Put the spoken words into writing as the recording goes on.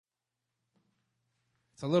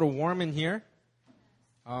It's a little warm in here.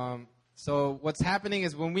 So what's happening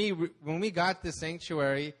is when we got this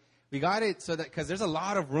sanctuary, we got it so that because there's a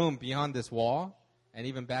lot of room beyond this wall, and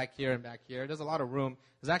even back here and back here, there's a lot of room.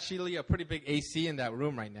 There's actually a pretty big AC in that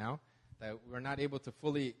room right now that we're not able to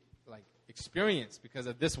fully experience because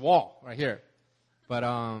of this wall right here. But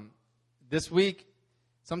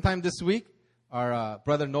sometime this week, our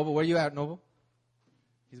brother Noble, where you at, Noble?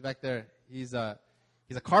 He's back there. He's a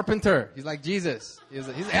carpenter. He's like Jesus. He's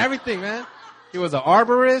everything, man. He was an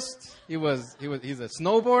arborist. He's a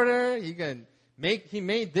snowboarder. He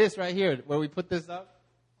made this right here where we put this up.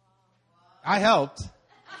 I helped.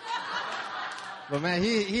 But man,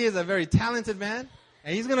 he is a very talented man.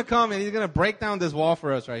 And he's going to come and he's going to break down this wall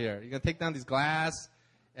for us right here. He's going to take down these glass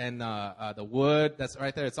and the wood that's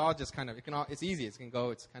right there. It's all just kind of, it's easy. It's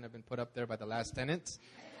kind of been put up there by the last tenants.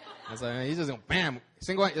 And so he's just going to, bam,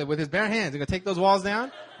 with his bare hands, he's going to take those walls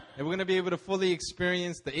down. And we're going to be able to fully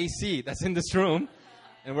experience the AC that's in this room.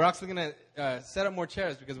 And we're actually going to set up more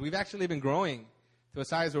chairs because we've actually been growing to a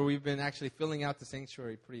size where we've been actually filling out the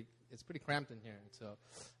sanctuary. It's pretty cramped in here. So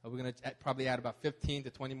we're going to probably add about 15 to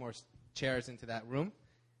 20 more chairs into that room.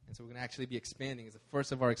 And so we're going to actually be expanding. It's the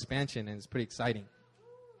first of our expansion, and it's pretty exciting.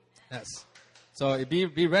 Yes. So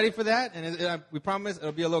be ready for that. And we promise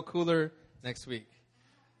it'll be a little cooler next week.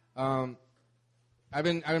 I've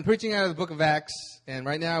been preaching out of the book of Acts, and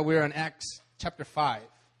right now we're on Acts chapter 5.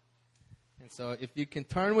 And so if you can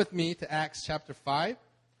turn with me to Acts chapter 5.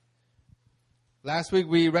 Last week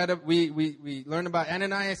we learned about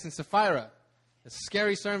Ananias and Sapphira. A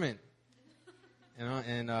scary sermon.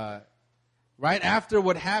 And right after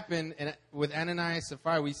what happened with Ananias and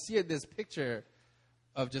Sapphira, we see this picture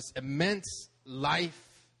of just immense life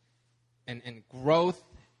and growth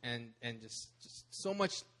and just so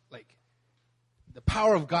much the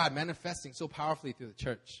power of God manifesting so powerfully through the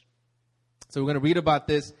church. So we're going to read about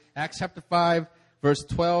this, Acts chapter 5, verse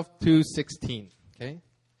 12 to 16. Okay?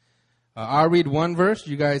 I'll read one verse.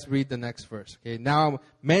 You guys read the next verse. Okay? Now,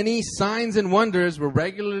 many signs and wonders were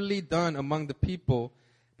regularly done among the people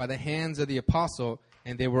by the hands of the apostle,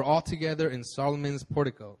 and they were all together in Solomon's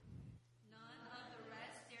portico.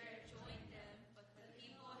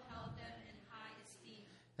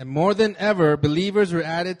 And more than ever, believers were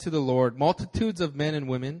added to the Lord, multitudes of men and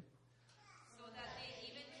women. So that they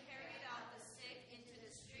even carried out the sick into the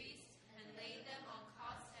streets and laid them on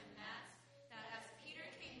cots and mats, that as Peter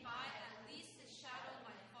came by, at least his shadow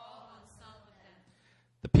might fall on some of them.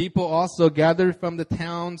 The people also gathered from the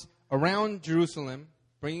towns around Jerusalem,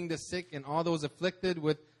 bringing the sick and all those afflicted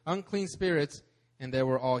with unclean spirits, and they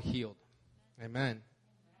were all healed. Amen.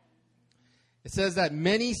 It says that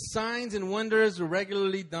many signs and wonders were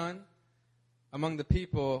regularly done among the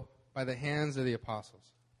people by the hands of the apostles.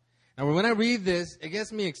 Now, when I read this, it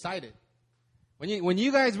gets me excited. When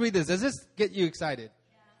you guys read this, does this get you excited?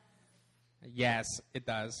 Yes, it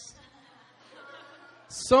does.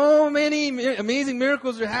 So many amazing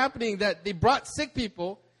miracles are happening that they brought sick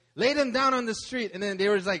people, laid them down on the street, and then they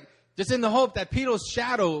were just in the hope that Peter's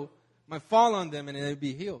shadow might fall on them and they'd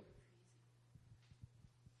be healed.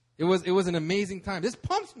 It was an amazing time. This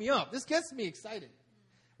pumps me up. This gets me excited.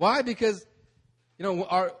 Why? Because,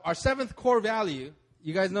 our seventh core value,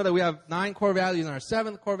 you guys know that we have 9 core values, and our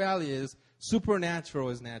 7th core value is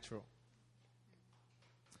supernatural is natural.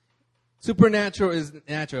 Supernatural is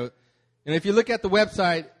natural. And if you look at the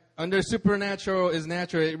website, under supernatural is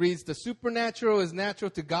natural, it reads, the supernatural is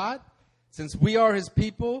natural to God. Since we are his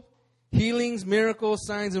people, healings, miracles,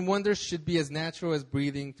 signs, and wonders should be as natural as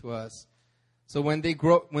breathing to us. So when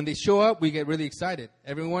they show up, we get really excited.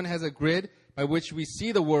 Everyone has a grid by which we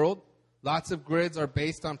see the world. Lots of grids are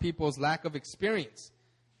based on people's lack of experience.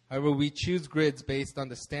 However, we choose grids based on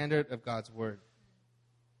the standard of God's word.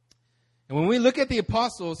 And when we look at the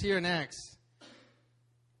apostles here in Acts,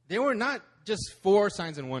 they were not just for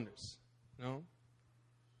signs and wonders,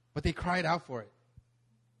 but they cried out for it.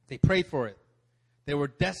 They prayed for it. They were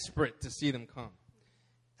desperate to see them come.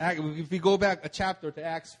 If we go back a chapter to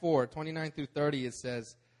Acts 4, 29 through 30, it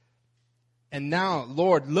says, and now,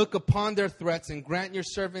 Lord, look upon their threats and grant your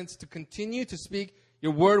servants to continue to speak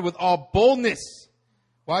your word with all boldness,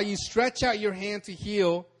 while you stretch out your hand to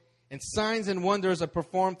heal, and signs and wonders are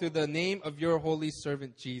performed through the name of your holy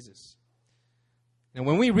servant Jesus. And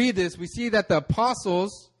when we read this, we see that the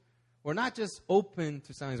apostles were not just open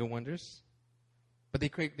to signs and wonders, but they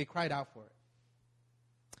cried out for it.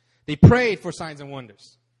 They prayed for signs and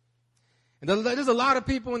wonders. And there's a lot of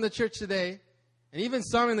people in the church today, and even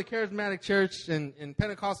some in the charismatic church and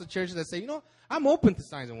Pentecostal churches that say, I'm open to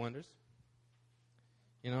signs and wonders.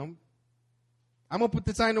 I'm open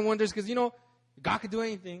to signs and wonders because, God could do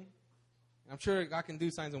anything. I'm sure God can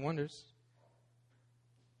do signs and wonders.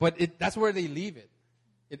 But that's where they leave it.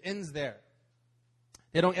 It ends there.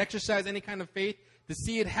 They don't exercise any kind of faith to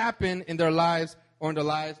see it happen in their lives or in the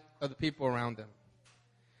lives of the people around them.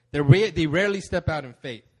 They rarely step out in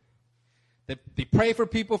faith. They pray for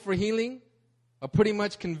people for healing, are pretty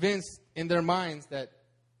much convinced in their minds that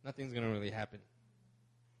nothing's going to really happen.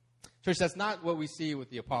 Church, that's not what we see with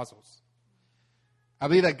the apostles. I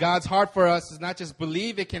believe that God's heart for us is not just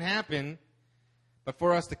believe it can happen, but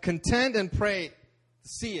for us to contend and pray to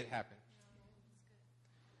see it happen.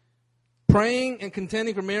 Praying and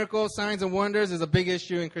contending for miracles, signs, and wonders is a big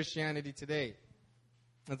issue in Christianity today.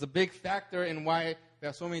 It's a big factor in why we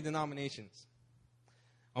have so many denominations.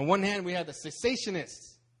 On one hand, we have the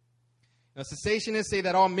cessationists. Now, cessationists say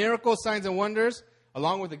that all miracles, signs, and wonders,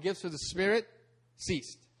 along with the gifts of the Spirit,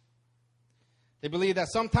 ceased. They believe that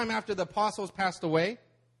sometime after the apostles passed away,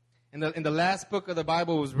 in the last book of the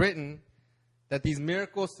Bible was written, that these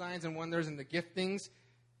miracles, signs, and wonders, and the giftings,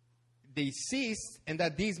 they ceased, and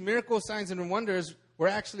that these miracles, signs, and wonders were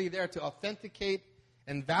actually there to authenticate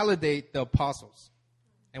and validate the apostles.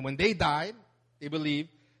 And when they died, they believed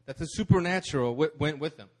that the supernatural went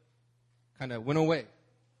with them, kind of went away.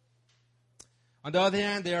 On the other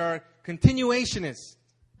hand, there are continuationists.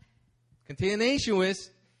 Continuationists,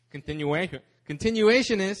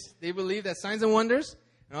 they believe that signs and wonders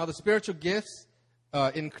and all the spiritual gifts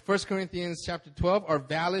in 1 Corinthians chapter 12 are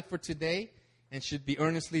valid for today and should be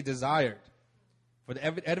earnestly desired for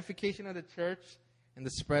the edification of the church and the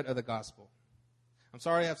spread of the gospel. I'm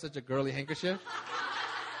sorry I have such a girly handkerchief.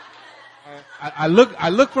 I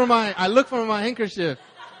look for my handkerchief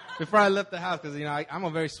before I left the house because I'm a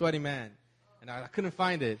very sweaty man and I couldn't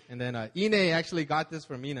find it. And then Ine actually got this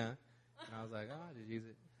for Mina, and I was like, I'll just use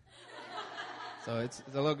it. So it's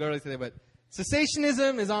a little girly today, but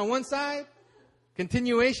cessationism is on one side,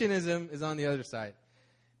 continuationism is on the other side,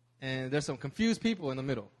 and there's some confused people in the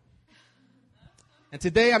middle. And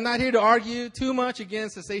today I'm not here to argue too much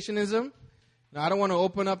against cessationism. Now, I don't want to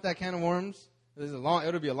open up that can of worms.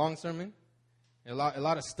 It'll be a long sermon, a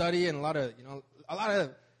lot of study, and a lot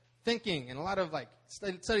of thinking, and a lot of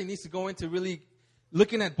study needs to go into really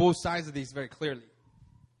looking at both sides of these very clearly.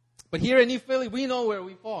 But here in New Philly, we know where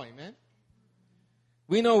we fall, amen.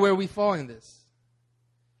 We know where we fall in this.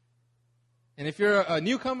 And if you're a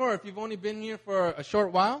newcomer, or if you've only been here for a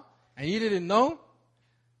short while and you didn't know,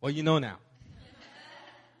 well, you know now.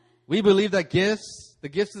 We believe that the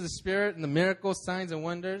gifts of the Spirit, and the miracles, signs, and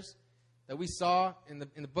wonders that we saw in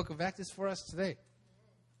the book of Acts is for us today.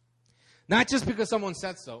 Not just because someone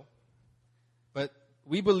said so, but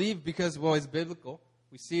we believe because, it's biblical.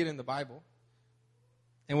 We see it in the Bible.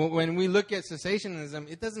 And when we look at cessationism,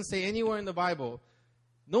 it doesn't say anywhere in the Bible,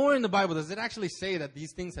 nowhere in the Bible does it actually say that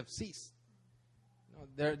these things have ceased.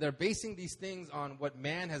 They're basing these things on what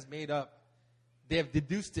man has made up. They have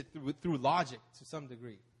deduced it through logic to some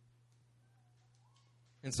degree.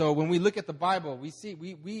 And so when we look at the Bible,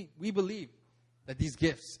 we believe that these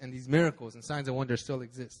gifts and these miracles and signs and wonders still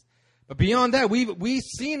exist. But beyond that, we've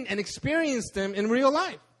seen and experienced them in real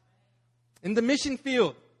life, in the mission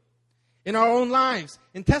field, in our own lives,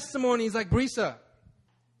 in testimonies like Brisa.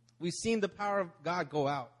 We've seen the power of God go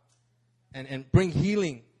out and bring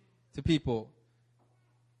healing to people.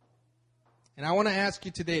 And I want to ask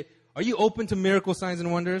you today, are you open to miracle signs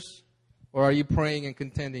and wonders? Or are you praying and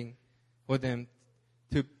contending for them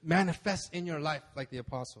to manifest in your life like the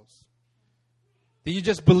apostles? Do you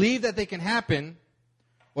just believe that they can happen?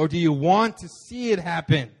 Or do you want to see it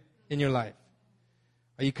happen in your life?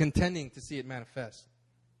 Are you contending to see it manifest?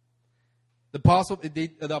 The apostles,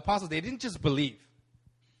 they didn't just believe.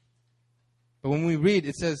 But when we read,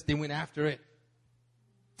 it says they went after it.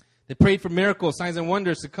 They prayed for miracles, signs, and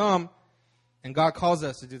wonders to come, and God calls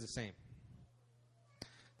us to do the same.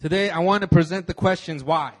 Today, I want to present the questions,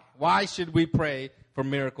 why? Why should we pray for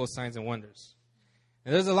miracles, signs, and wonders?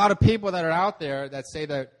 And there's a lot of people that are out there that say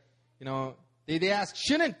that, they ask,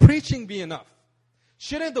 shouldn't preaching be enough?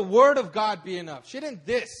 Shouldn't the Word of God be enough? Shouldn't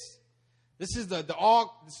this is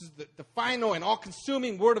the final and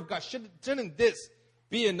all-consuming Word of God, shouldn't this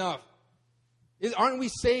be enough? Aren't we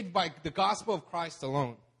saved by the gospel of Christ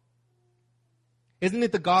alone? Isn't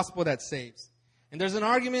it the gospel that saves? And there's an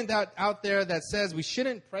argument out there that says we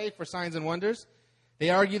shouldn't pray for signs and wonders. They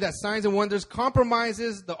argue that signs and wonders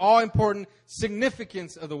compromises the all-important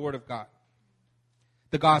significance of the Word of God,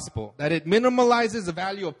 the gospel, that it minimalizes the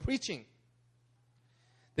value of preaching.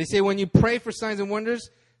 They say when you pray for signs and wonders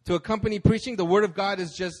to accompany preaching, the Word of God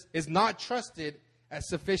is not trusted as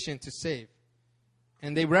sufficient to save.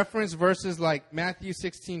 And they reference verses like Matthew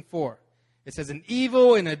 16:4. It says, an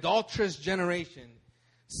evil and adulterous generation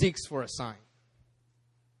seeks for a sign.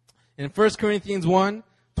 In 1 Corinthians 1,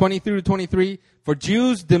 23 to 23, for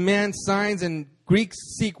Jews demand signs and Greeks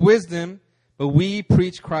seek wisdom, but we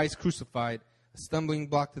preach Christ crucified, a stumbling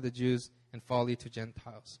block to the Jews and folly to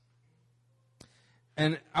Gentiles.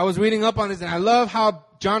 And I was reading up on this, and I love how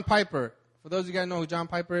John Piper, for those of you guys know who John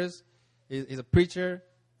Piper is, he's a preacher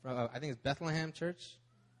from, I think it's Bethlehem Church.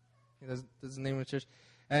 That's the name of the church.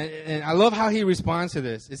 And I love how he responds to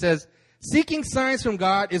this. It says, seeking signs from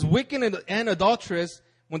God is wicked and adulterous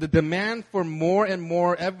when the demand for more and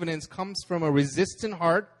more evidence comes from a resistant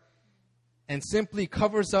heart and simply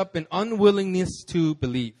covers up an unwillingness to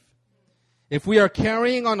believe. If we are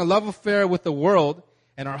carrying on a love affair with the world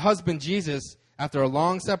and our husband Jesus, after a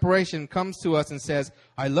long separation, comes to us and says,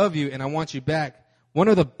 I love you and I want you back, one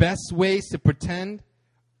of the best ways to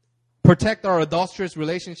protect our adulterous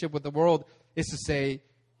relationship with the world is to say,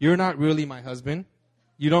 you're not really my husband.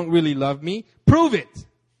 You don't really love me. Prove it.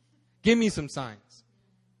 Give me some signs.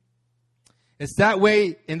 It's that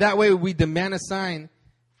way, in that way we demand a sign,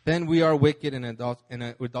 then we are wicked and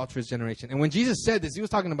an adulterous generation. And when Jesus said this, he was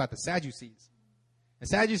talking about the Sadducees. The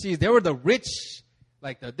Sadducees, they were the rich,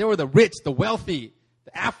 they were the rich, the wealthy,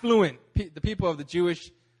 the affluent, the people of the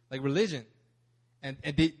Jewish religion. And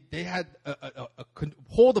they had a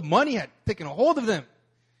hold of money had taken a hold of them.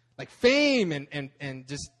 Like fame and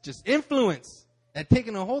just influence had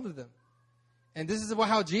taken a hold of them. And this is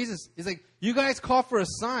how Jesus is like, you guys call for a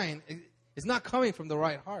sign. It's not coming from the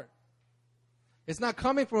right heart. It's not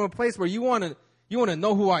coming from a place where you want to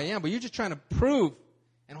know who I am, but you're just trying to prove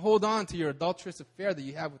and hold on to your adulterous affair that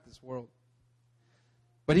you have with this world.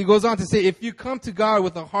 But he goes on to say, if you come to God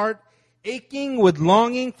with a heart aching with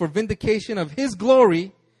longing for vindication of his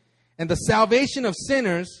glory and the salvation of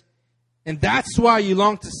sinners, and that's why you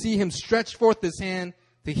long to see him stretch forth his hand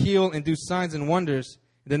to heal and do signs and wonders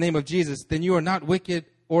in the name of Jesus, then you are not wicked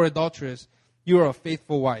or adulterous. You are a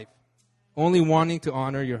faithful wife, only wanting to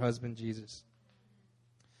honor your husband Jesus.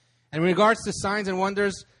 And in regards to signs and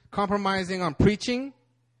wonders, compromising on preaching,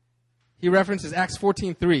 he references Acts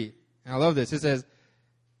 14:3. And I love this. It says,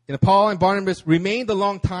 Paul and Barnabas remained a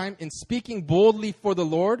long time in speaking boldly for the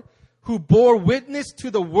Lord, who bore witness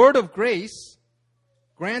to the word of grace,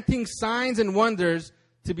 granting signs and wonders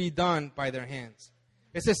to be done by their hands.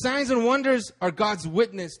 It says signs and wonders are God's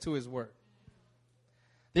witness to his word.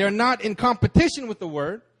 They are not in competition with the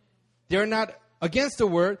word. They are not against the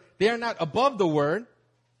word. They are not above the word.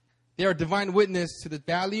 They are divine witness to the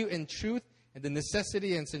value and truth and the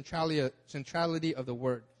necessity and centrality of the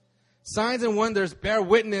word. Signs and wonders bear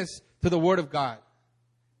witness to the word of God,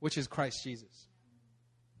 which is Christ Jesus.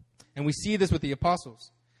 And we see this with the apostles.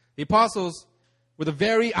 The apostles were the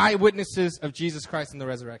very eyewitnesses of Jesus Christ and the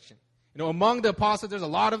resurrection. Among the apostles, there's a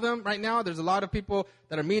lot of them right now. There's a lot of people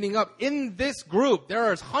that are meeting up. In this group,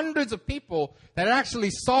 there are hundreds of people that actually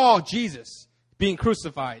saw Jesus being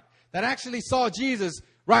crucified, that actually saw Jesus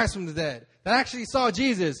rise from the dead, that actually saw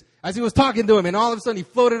Jesus as he was talking to him, and all of a sudden he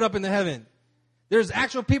floated up into heaven. There's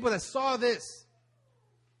actual people that saw this.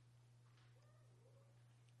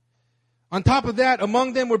 On top of that,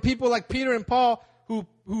 among them were people like Peter and Paul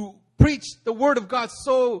who preached the word of God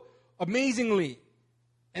so amazingly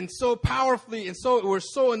and so powerfully and were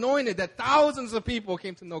so anointed that thousands of people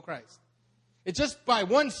came to know Christ. It just by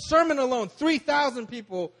one sermon alone, 3,000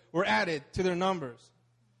 people were added to their numbers.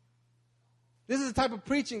 This is the type of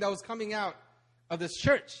preaching that was coming out of this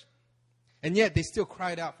church. And yet they still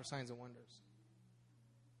cried out for signs and wonders.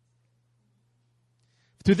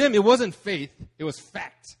 To them, it wasn't faith, it was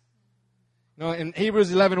fact. In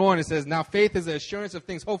Hebrews 11:1, it says, now faith is the assurance of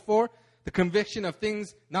things hoped for, the conviction of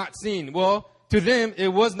things not seen. Well, to them, it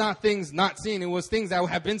was not things not seen, it was things that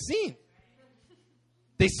have been seen.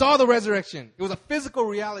 They saw the resurrection. It was a physical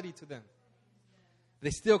reality to them.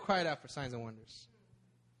 They still cried out for signs and wonders.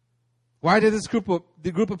 Why did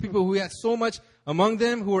the group of people who had so much among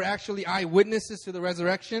them, who were actually eyewitnesses to the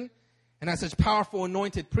resurrection, and had such powerful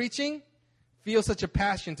anointed preaching, feel such a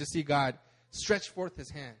passion to see God stretch forth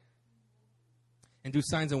his hand and do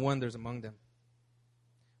signs and wonders among them?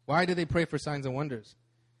 Why do they pray for signs and wonders?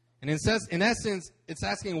 And in essence, it's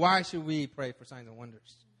asking, why should we pray for signs and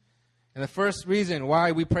wonders? And the first reason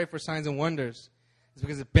why we pray for signs and wonders is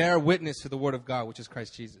because it bears witness to the word of God, which is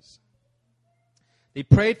Christ Jesus. They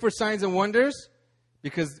prayed for signs and wonders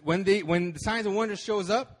because when the signs and wonders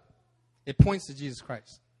shows up, it points to Jesus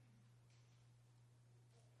Christ.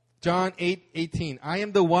 John 8:18. I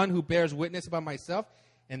am the one who bears witness about myself,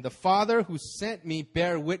 and the Father who sent me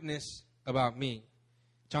bear witness about me.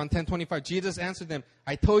 John 10:25. Jesus answered them,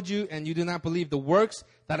 I told you, and you do not believe. The works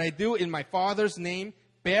that I do in my Father's name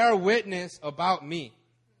bear witness about me.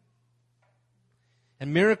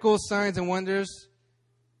 And miracles, signs, and wonders,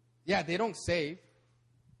 yeah, they don't save.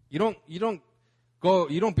 You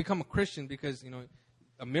don't become a Christian because,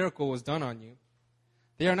 a miracle was done on you.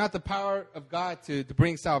 They are not the power of God to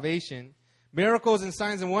bring salvation. Miracles and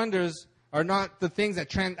signs and wonders are not the things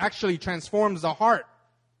that actually transforms the heart.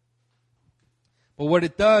 But what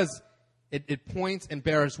it does, it points and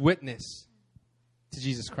bears witness to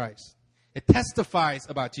Jesus Christ. It testifies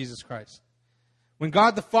about Jesus Christ. When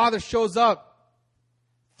God the Father shows up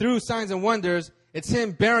through signs and wonders, it's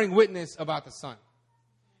Him bearing witness about the Son.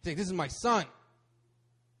 He's saying, this is my Son.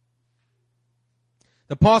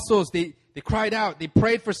 The apostles, they cried out. They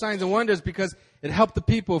prayed for signs and wonders because it helped the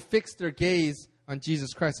people fix their gaze on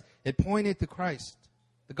Jesus Christ. It pointed to Christ,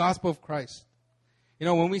 the gospel of Christ.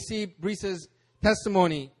 When we see Brisa's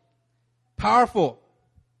testimony, powerful.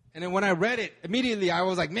 And then when I read it, immediately I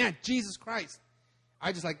was like, man, Jesus Christ.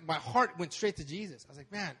 My heart went straight to Jesus. I was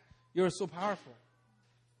like, man, you're so powerful.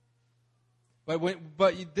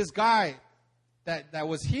 But this guy that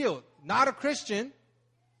was healed, not a Christian,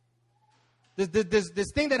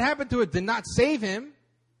 this thing that happened to it did not save him.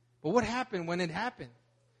 But what happened when it happened?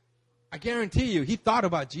 I guarantee you, he thought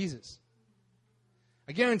about Jesus.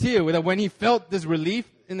 I guarantee you that when he felt this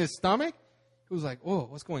relief in his stomach, he was like, oh,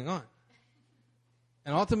 what's going on?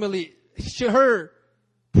 And ultimately, her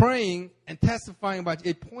praying and testifying about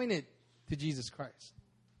it pointed to Jesus Christ.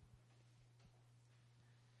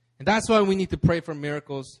 And that's why we need to pray for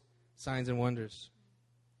miracles, signs, and wonders.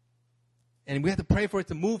 And we have to pray for it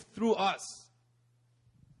to move through us.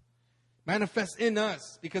 Manifest in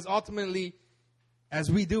us. Because ultimately,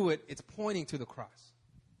 as we do it, it's pointing to the cross.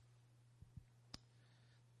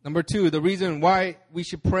 Number 2, the reason why we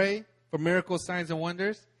should pray for miracles, signs, and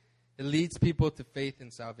wonders, it leads people to faith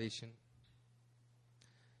and salvation.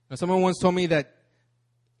 Now, someone once told me that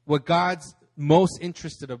what God's most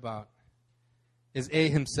interested about is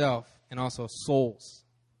Himself and also souls.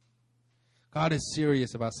 God is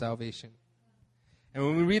serious about salvation. And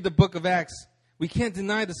when we read the book of Acts, we can't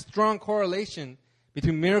deny the strong correlation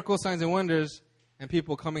between miracles, signs, and wonders and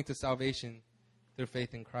people coming to salvation through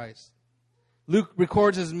faith in Christ. Luke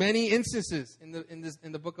records as many instances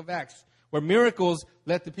in the book of Acts where miracles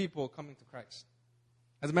led to people coming to Christ.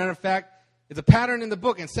 As a matter of fact, it's a pattern in the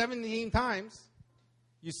book, and 17 times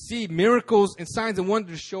you see miracles and signs and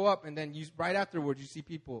wonders show up, and then right afterwards you see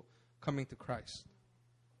people coming to Christ.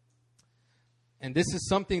 And this is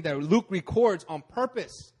something that Luke records on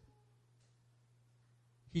purpose.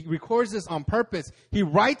 He records this on purpose. He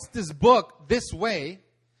writes this book this way.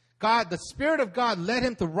 The Spirit of God led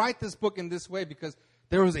him to write this book in this way because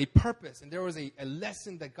there was a purpose and there was a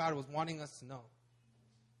lesson that God was wanting us to know.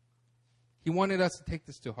 He wanted us to take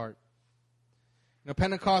this to heart.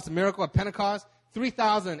 Pentecost, a miracle at Pentecost,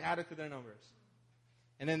 3,000 added to their numbers.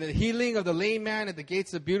 And then the healing of the lame man at the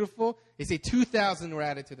gates of Beautiful, they say 2,000 were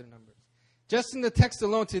added to their numbers. Just in the text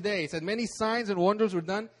alone today, it said many signs and wonders were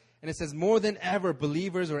done, and it says more than ever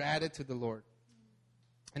believers were added to the Lord.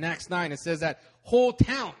 In Acts 9, it says that whole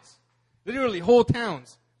towns, literally whole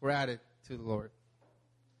towns, were added to the Lord.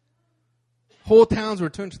 Whole towns were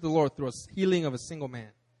turned to the Lord through a healing of a single man.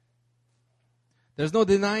 There's no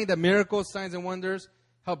denying that miracles, signs, and wonders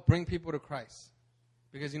help bring people to Christ.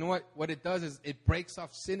 Because you know what? What it does is it breaks off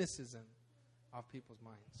cynicism off people's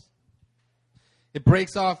minds. It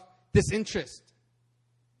breaks off disinterest.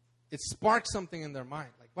 It sparks something in their mind.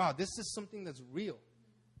 Like, wow, this is something that's real.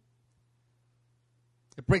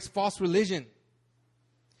 It breaks false religion.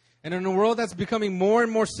 And in a world that's becoming more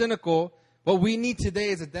and more cynical, what we need today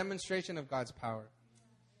is a demonstration of God's power.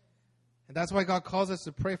 And that's why God calls us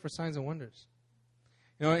to pray for signs and wonders.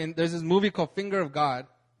 And there's this movie called Finger of God,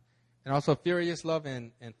 and also Furious Love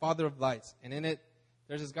and Father of Lights. And in it,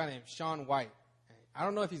 there's this guy named Shaun White. I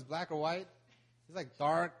don't know if he's black or white. He's like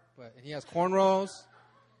dark, and he has cornrows,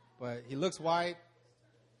 but he looks white.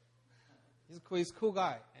 He's a cool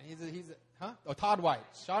guy. And Todd White.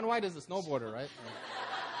 Shaun White is a snowboarder, right?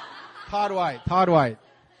 Todd White.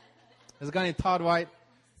 There's a guy named Todd White,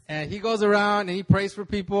 and he goes around and he prays for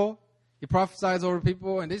people. He prophesies over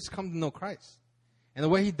people, and they just come to know Christ. And the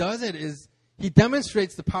way he does it is he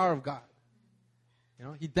demonstrates the power of God.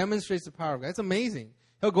 He demonstrates the power of God. It's amazing.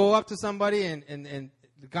 He'll go up to somebody and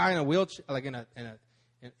the guy in a wheelchair, like in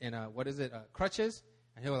a crutches,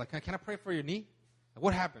 and he'll like, can I pray for your knee? Like,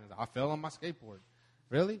 what happened? Like, I fell on my skateboard.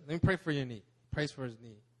 Really? Let me pray for your knee. He prays for his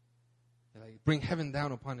knee. Like, bring heaven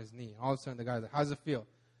down upon his knee. All of a sudden, the guy's like, how does it feel?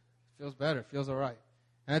 It feels better. It feels all right.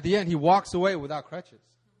 And at the end, he walks away without crutches.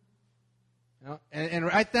 And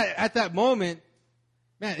at that moment,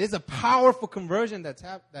 man, it's a powerful conversion that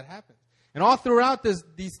happens. And all throughout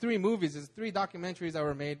these 3 movies, there's 3 documentaries that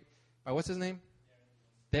were made by, what's his name?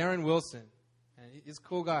 Darren Wilson. And he's a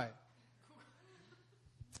cool guy.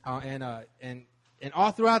 And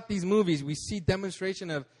all throughout these movies, we see demonstration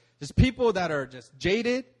of just people that are just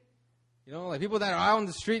jaded, like people that are out on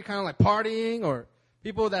the street kind of like partying, or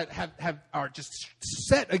people that are just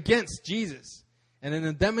set against Jesus. And in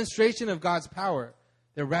the demonstration of God's power,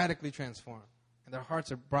 they're radically transformed, and their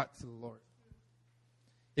hearts are brought to the Lord.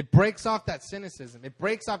 It breaks off that cynicism. It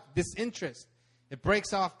breaks off disinterest. It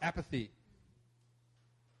breaks off apathy.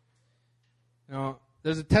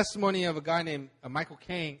 There's a testimony of a guy named Michael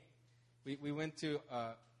Caine. We went to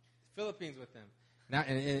Philippines with him. Now,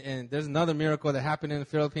 and there's another miracle that happened in the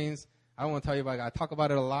Philippines. I don't want to tell you about it. I talk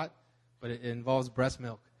about it a lot, but it involves breast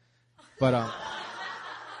milk. But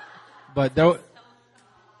there,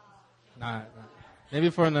 maybe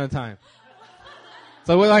for another time.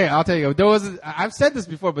 So I'll tell you. I've said this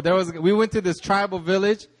before, but we went to this tribal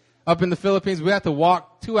village up in the Philippines. We had to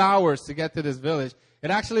walk 2 hours to get to this village. It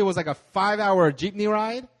actually was like a 5-hour jeepney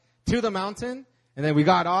ride to the mountain, and then we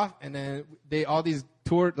got off, and then all these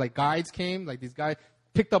tour guides came. Like these guys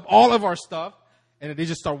picked up all of our stuff, and they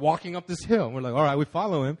just start walking up this hill. And we're like, all right, we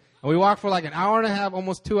follow him, and we walked for like an hour and a half,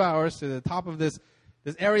 almost 2 hours, to the top of this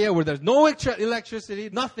area where there's no electricity,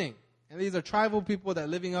 nothing. And these are tribal people that are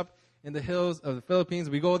living up in the hills of the Philippines.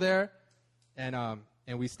 We go there, and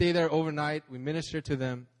we stay there overnight. We minister to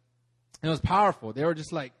them, and it was powerful. They were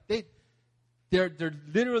just like They're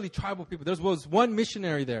literally tribal people. There was one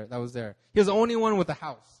missionary there that was there. He was the only one with a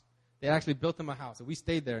house. They actually built him a house, and we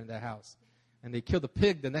stayed there in that house. And they killed a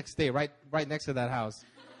pig the next day, right next to that house.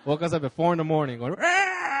 Woke us up at 4 a.m. going,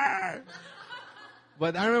 Aah!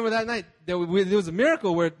 But I remember that night there was a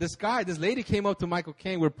miracle where this lady came up to Michael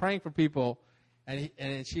Caine. We were praying for people, and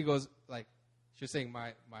she goes she was saying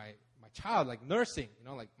my child, like nursing,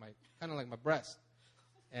 kind of like my breast.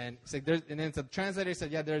 And it's like and then the translator said,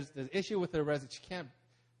 yeah, there's issue with her breast that she can't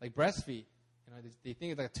breastfeed. They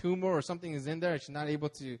think it's like a tumor or something is in there, and she's not able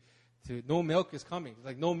to no milk is coming. It's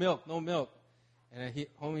like no milk. And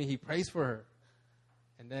he prays for her,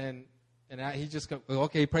 and he just goes,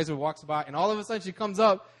 okay, he prays for her, walks by, and all of a sudden she comes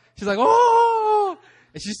up, she's like, oh,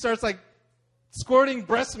 and she starts like squirting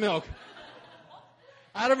breast milk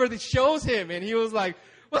out of her. That shows him, and he was like,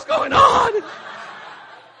 what's going on?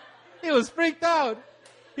 He was freaked out.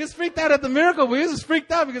 He was freaked out at the miracle, but he was just freaked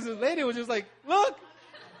out because this lady was just like, look.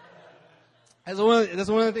 That's one of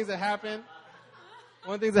the things that happened.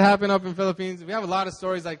 One of the things that happened up in the Philippines. We have a lot of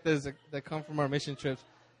stories like this that come from our mission trips.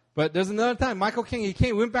 But there's another time. Michael King,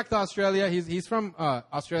 he went back to Australia. He's from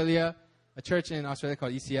Australia, a church in Australia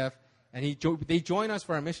called ECF. And they join us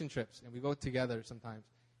for our mission trips. And we go together sometimes.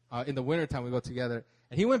 In the wintertime, we go together.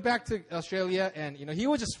 And he went back to Australia, and he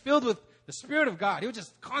was just filled with the Spirit of God. He was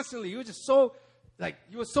just so...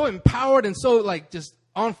 he was so empowered and so just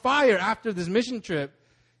on fire after this mission trip,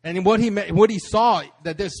 and what he saw,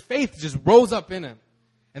 that this faith just rose up in him,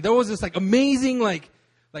 and there was this amazing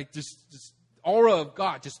just aura of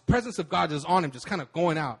God, just presence of God just on him, just kind of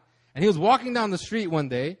going out. And he was walking down the street one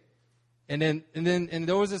day, and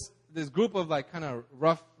there was this group of kind of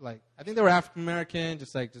rough, I think they were African American,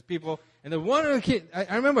 just people, and then one of the kids,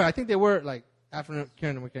 I remember, I think they were African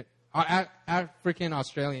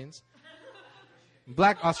Australians.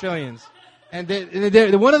 Black Australians, and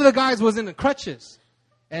one of the guys was in the crutches,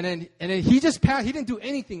 and then he just passed. He didn't do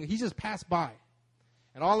anything. He just passed by,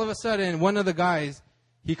 and all of a sudden, one of the guys,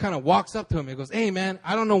 he kind of walks up to him and goes, "Hey, man,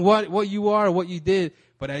 I don't know what you are, or what you did,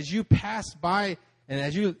 but as you passed by, and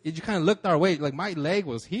as you kind of looked our way, my leg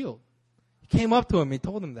was healed." He came up to him and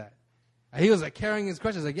told him that. And he was carrying his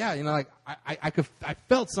crutches, yeah, I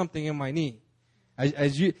felt something in my knee, man,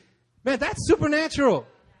 that's supernatural.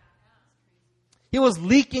 He was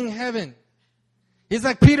leaking heaven. He's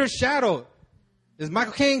like Peter's shadow. It's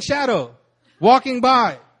Michael Caine's shadow walking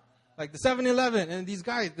by, like the 7-Eleven. And this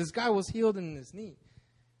guy was healed in his knee.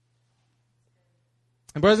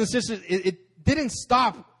 And brothers and sisters, it didn't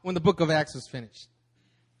stop when the book of Acts was finished.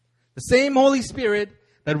 The same Holy Spirit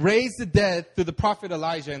that raised the dead through the prophet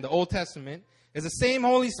Elijah in the Old Testament is the same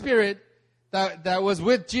Holy Spirit that was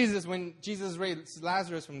with Jesus when Jesus raised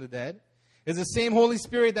Lazarus from the dead. Is the same Holy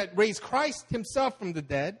Spirit that raised Christ himself from the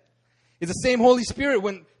dead. Is the same Holy Spirit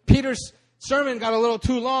when Peter's sermon got a little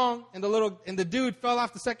too long and the dude fell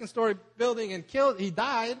off the second-story building and he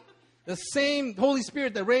died. The same Holy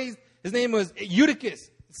Spirit that raised, his name was Eutychus.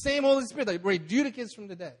 The same Holy Spirit that raised Eutychus from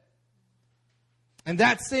the dead. And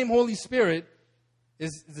that same Holy Spirit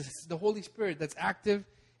is the Holy Spirit that's active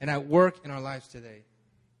and at work in our lives today.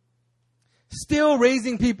 Still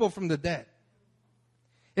raising people from the dead.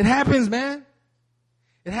 It happens, man.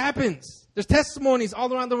 It happens. There's testimonies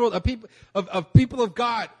all around the world of people of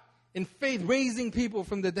God in faith raising people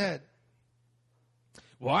from the dead.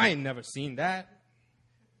 Well, I ain't never seen that.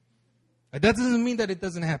 That doesn't mean that it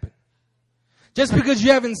doesn't happen. Just because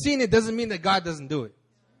you haven't seen it doesn't mean that God doesn't do it.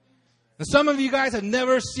 And some of you guys have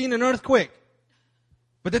never seen an earthquake.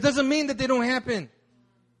 But that doesn't mean that they don't happen.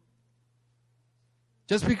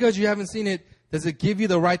 Just because you haven't seen it, does it give you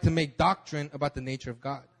the right to make doctrine about the nature of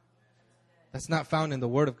God? That's not found in the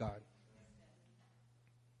Word of God.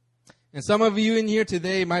 And some of you in here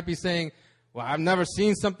today might be saying, well, I've never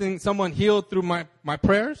seen someone healed through my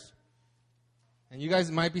prayers. And you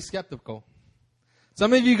guys might be skeptical.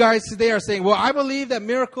 Some of you guys today are saying, well, I believe that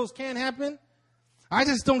miracles can happen. I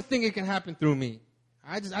just don't think it can happen through me.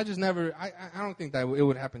 I don't think that it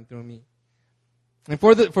would happen through me. And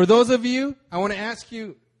for those of you, I want to ask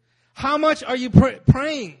you, how much are you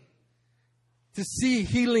praying to see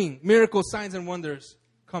healing, miracles, signs, and wonders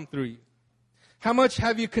come through you? How much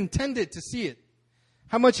have you contended to see it?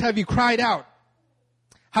 How much have you cried out?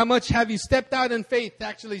 How much have you stepped out in faith to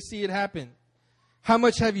actually see it happen? How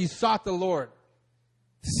much have you sought the Lord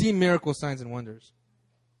to see miracles, signs, and wonders?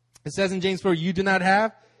 It says in James 4, you do not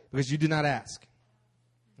have because you do not ask.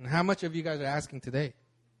 And how much of you guys are asking today?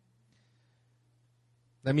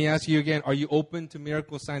 Let me ask you again, are you open to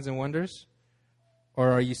miracles, signs, and wonders?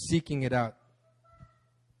 Or are you seeking it out?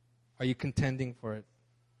 Are you contending for it?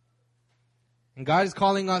 And God is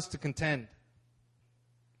calling us to contend.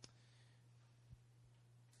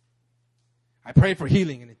 I prayed for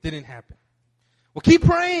healing and it didn't happen. Well, keep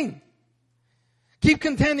praying. Keep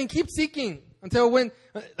contending. Keep seeking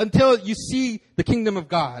until you see the kingdom of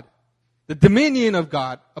God, the dominion of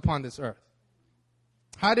God upon this earth.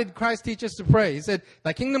 How did Christ teach us to pray? He said,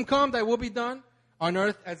 thy kingdom come, thy will be done on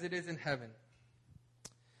earth as it is in heaven.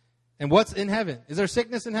 And what's in heaven? Is there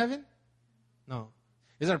sickness in heaven? No.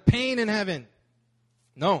 Is there pain in heaven?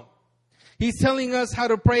 No. He's telling us how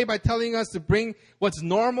to pray by telling us to bring what's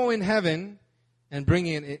normal in heaven and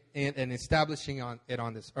bringing it in and establishing it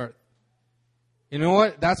on this earth. You know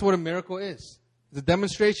what? That's what a miracle is. It's a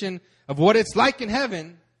demonstration of what it's like in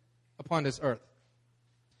heaven upon this earth.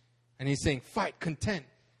 And he's saying, fight, contend.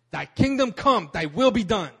 Thy kingdom come, thy will be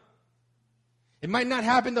done. It might not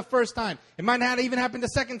happen the first time. It might not even happen the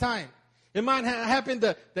second time. It might not happen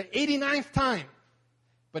the 89th time.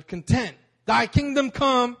 But contend. Thy kingdom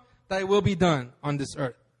come, thy will be done on this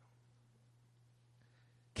earth.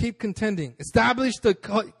 Keep contending. Establish the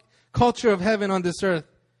culture of heaven on this earth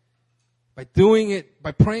by doing it,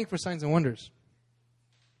 by praying for signs and wonders.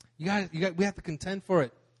 We have to contend for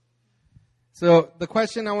it. So the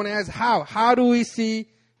question I want to ask is how? How do we see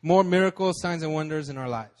more miracles, signs, and wonders in our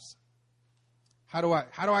lives? How do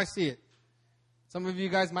I see it? Some of you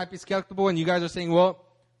guys might be skeptical and you guys are saying, well,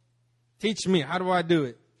 teach me. How do I do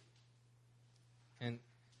it? And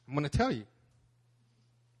I'm going to tell you.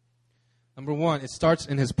 Number one, it starts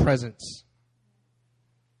in His presence.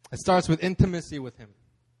 It starts with intimacy with Him.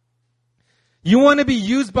 You want to be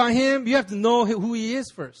used by Him, you have to know who He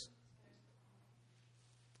is first.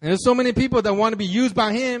 And there's so many people that want to be used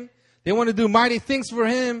by Him. They want to do mighty things for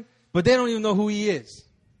Him, but they don't even know who He is.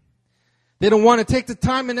 They don't want to take the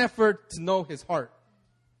time and effort to know His heart.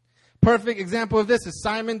 Perfect example of this is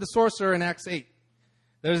Simon the sorcerer in Acts 8.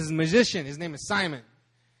 There's this magician. His name is Simon.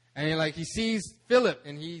 And he sees Philip,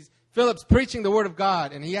 and Philip's preaching the word of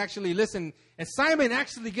God, and he actually listened. And Simon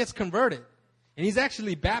actually gets converted, and he's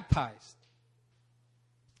actually baptized.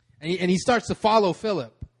 And he starts to follow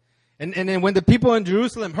Philip. And then when the people in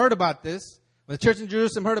Jerusalem heard about this, when the church in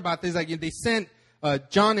Jerusalem heard about this, they sent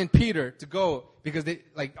John and Peter to go because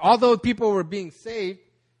although people were being saved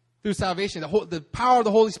through salvation, the power of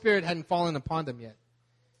the Holy Spirit hadn't fallen upon them yet.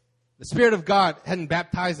 The Spirit of God hadn't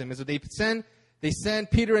baptized them, and so they send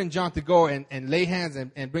Peter and John to go and lay hands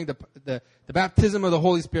and bring the baptism of the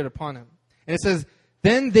Holy Spirit upon them. And it says,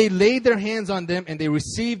 then they laid their hands on them and they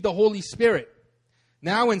received the Holy Spirit.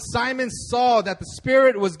 Now when Simon saw that the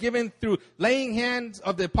Spirit was given through laying hands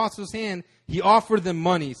of the apostles' hand, he offered them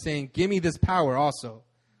money, saying, give me this power also,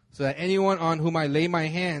 so that anyone on whom I lay my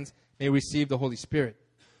hands may receive the Holy Spirit.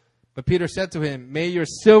 But Peter said to him, may your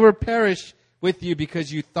silver perish with you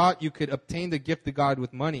because you thought you could obtain the gift of God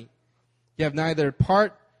with money. You have neither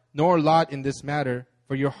part nor lot in this matter,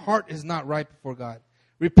 for your heart is not right before God.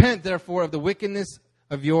 Repent, therefore, of the wickedness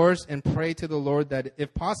of yours and pray to the Lord that,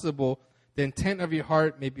 if possible, the intent of your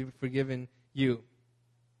heart may be forgiven you.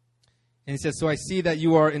 And he says, so I see that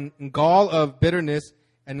you are in gall of bitterness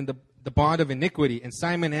and in the bond of iniquity. And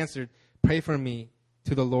Simon answered, pray for me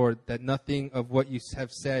to the Lord that nothing of what you have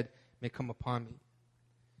said may come upon me.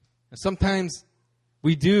 And sometimes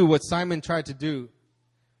we do what Simon tried to do.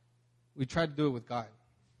 We try to do it with God.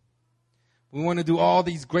 We want to do all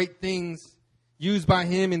these great things used by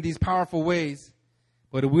Him in these powerful ways.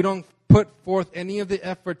 But if we don't put forth any of the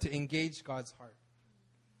effort to engage God's heart,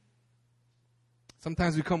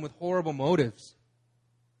 sometimes we come with horrible motives.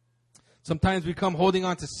 Sometimes we come holding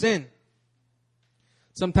on to sin.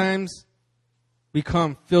 Sometimes we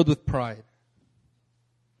come filled with pride.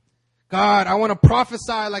 God, I want to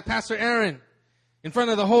prophesy like Pastor Aaron in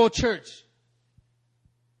front of the whole church.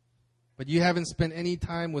 But you haven't spent any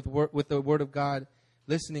time with the Word of God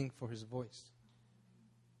listening for His voice.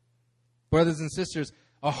 Brothers and sisters,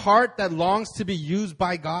 a heart that longs to be used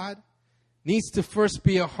by God needs to first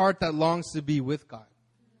be a heart that longs to be with God.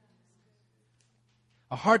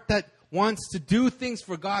 A heart that wants to do things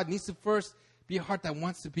for God needs to first be a heart that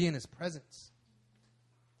wants to be in His presence.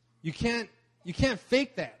 You can't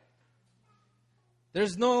fake that.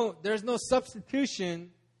 There's no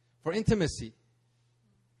substitution for intimacy.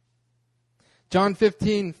 John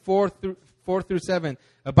 15, 4 through 7.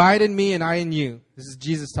 Abide in me and I in you. This is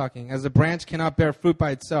Jesus talking. As a branch cannot bear fruit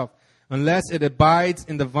by itself unless it abides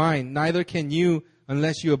in the vine, neither can you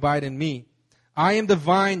unless you abide in me. I am the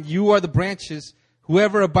vine, you are the branches.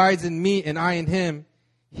 Whoever abides in me and I in him,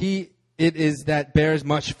 it is that bears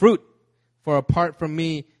much fruit. For apart from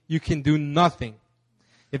me, you can do nothing.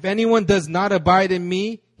 If anyone does not abide in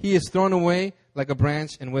me, he is thrown away like a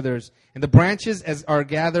branch and withers. And the branches are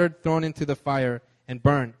gathered, thrown into the fire and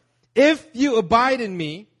burned. If you abide in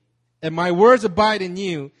me, and my words abide in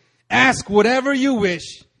you, ask whatever you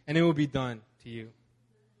wish, and it will be done to you.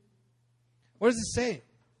 What does it say?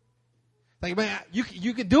 Like, man,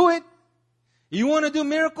 you could do it. You want to do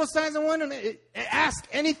miracle signs and wonders? Ask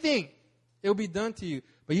anything. It will be done to you.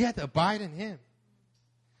 But you have to abide in Him.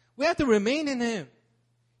 We have to remain in Him.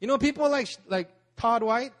 You know, people like Todd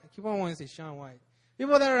White. I keep on wanting to say Sean White.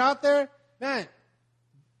 People that are out there, man,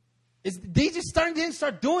 they just didn't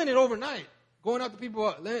start doing it overnight. Going out to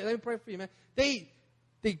people, let me pray for you, man. They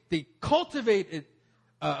cultivated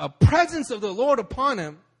a presence of the Lord upon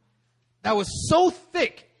them that was so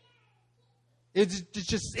thick. It's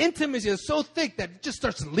just intimacy is so thick that it just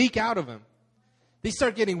starts to leak out of them. They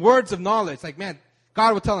start getting words of knowledge. Like, man,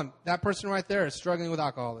 God will tell them, that person right there is struggling with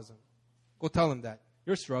alcoholism. Go tell them that.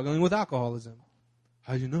 You're struggling with alcoholism.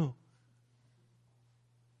 How do you know?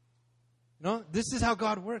 No, this is how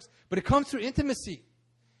God works. But it comes through intimacy.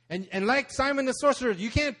 And like Simon the sorcerer, you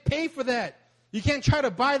can't pay for that. You can't try to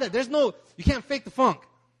buy that. You can't fake the funk.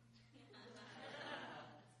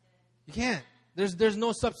 You can't. There's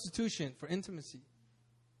no substitution for intimacy.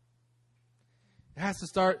 It has to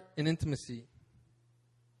start in intimacy.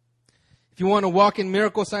 If you want to walk in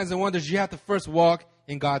miracle signs and wonders, you have to first walk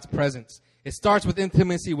in God's presence. It starts with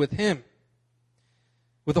intimacy with Him.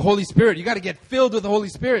 With the Holy Spirit. You got to get filled with the Holy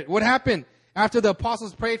Spirit. What happened after the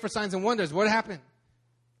apostles prayed for signs and wonders? What happened?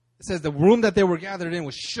 It says the room that they were gathered in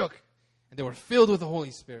was shook. And they were filled with the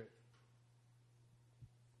Holy Spirit.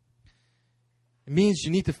 It means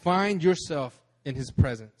you need to find yourself in His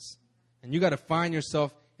presence. And you got to find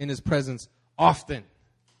yourself in His presence often.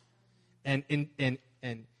 And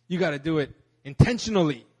you got to do it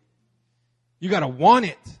intentionally. You got to want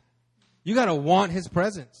it. You got to want His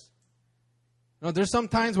presence. You know, there's some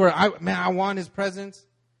times where I want His presence.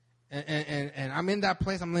 And I'm in that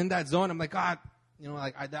place. I'm in that zone. I'm like, God, you know,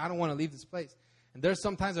 like I don't want to leave this place. And there's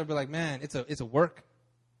some times I'll be like, man, it's a work.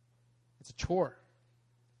 It's a chore.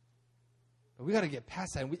 But we got to get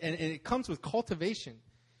past that. And it comes with cultivation.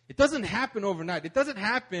 It doesn't happen overnight. It doesn't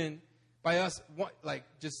happen by us like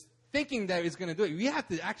just thinking that it's going to do it. We have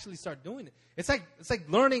to actually start doing it. It's like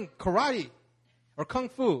learning karate or kung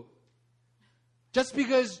fu. Just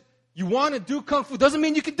because you want to do kung fu doesn't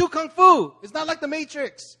mean you can do kung fu. It's not like the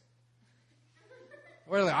Matrix.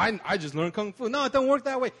 Where like, I just learned kung fu. No, it doesn't work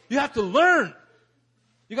that way. You have to learn.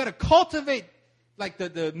 You got to cultivate like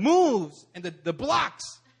the moves and the blocks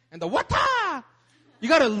and the wata. You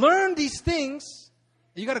got to learn these things.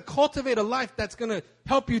 And you got to cultivate a life that's going to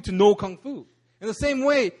help you to know kung fu. In the same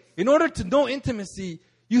way, in order to know intimacy,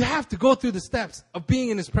 you have to go through the steps of being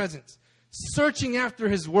in His presence, searching after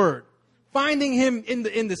His word, finding Him in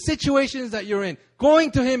the situations that you're in,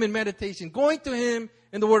 going to Him in meditation, going to Him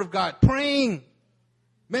in the Word of God, praying,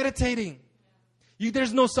 meditating.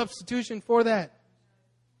 There's no substitution for that.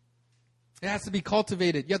 It has to be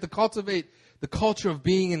cultivated. You have to cultivate the culture of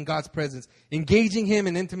being in God's presence, engaging Him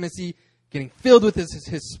in intimacy, getting filled with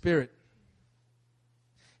His Spirit.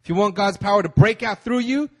 If you want God's power to break out through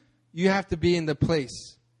you, you have to be in the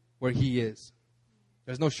place where He is.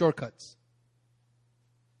 There's no shortcuts.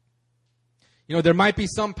 You know, there might be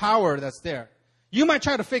some power that's there. You might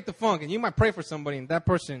try to fake the funk, and you might pray for somebody, and that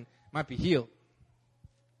person might be healed.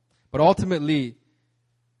 But ultimately,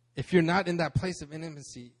 if you're not in that place of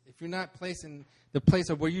intimacy, if you're not placed in the place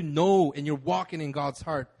of where you know and you're walking in God's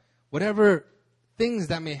heart, whatever things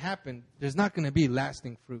that may happen, there's not going to be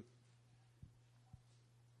lasting fruit.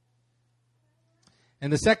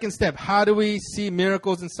 And the second step, how do we see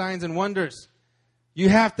miracles and signs and wonders? You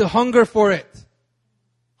have to hunger for it.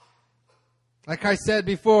 Like I said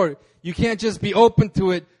before, you can't just be open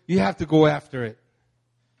to it. You have to go after it.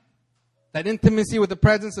 That intimacy with the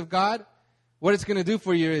presence of God, what it's going to do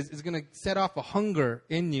for you is it's going to set off a hunger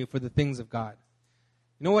in you for the things of God.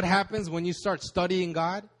 You know what happens when you start studying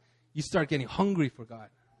God? You start getting hungry for God.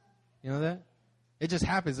 You know that? It just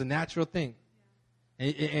happens, a natural thing.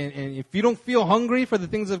 And if you don't feel hungry for the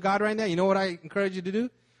things of God right now, you know what I encourage you to do?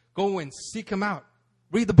 Go and seek Him out.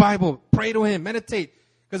 Read the Bible. Pray to Him. Meditate.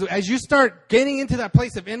 Because as you start getting into that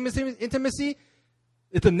place of intimacy,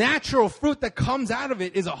 it's the natural fruit that comes out of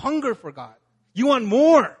it is a hunger for God. You want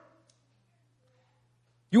more.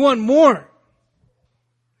 You want more.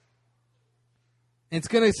 And it's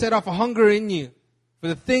going to set off a hunger in you for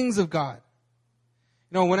the things of God.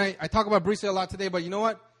 You know, when I talk about Brisa a lot today, but you know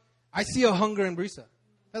what? I see a hunger in Brisa.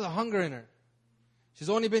 There's a hunger in her. She's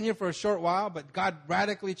only been here for a short while, but God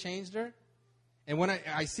radically changed her. And when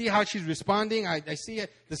I see how she's responding, I see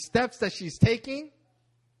the steps that she's taking,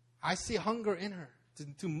 I see hunger in her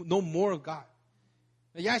to know more of God.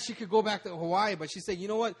 Yeah, she could go back to Hawaii, but she said, you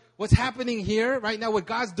know what? What's happening here right now, what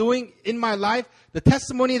God's doing in my life, the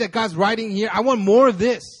testimony that God's writing here, I want more of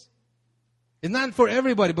this. It's not for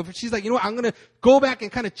everybody, but she's like, you know what? I'm going to go back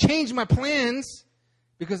and kind of change my plans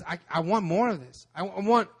because I want more of this.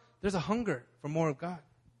 There's a hunger for more of God.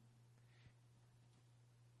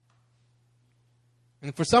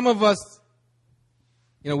 And for some of us,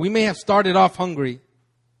 you know, we may have started off hungry,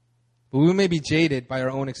 but we may be jaded by our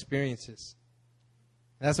own experiences.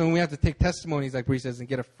 And that's when we have to take testimonies, like Bree says, and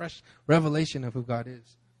get a fresh revelation of who God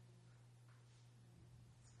is.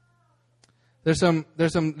 There's some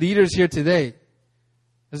leaders here today.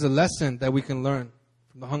 There's a lesson that we can learn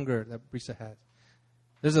from the hunger that Brisa has.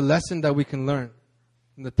 There's a lesson that we can learn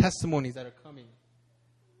from the testimonies that are coming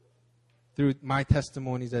through my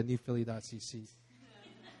testimonies at newphilly.cc.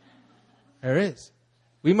 There is.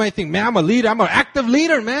 We might think, man, I'm a leader. I'm an active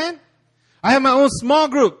leader, man. I have my own small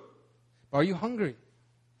group. But are you hungry?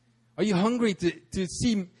 Are you hungry to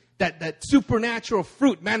see that supernatural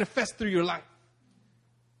fruit manifest through your life?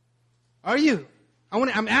 Are you?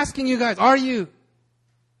 I'm asking you guys, are you?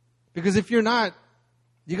 Because if you're not,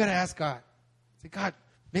 you got to ask God. Say, God,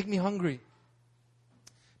 make me hungry.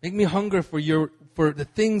 Make me hunger for the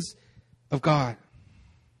things of God.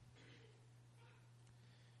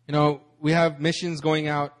 You know, we have missions going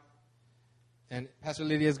out, and Pastor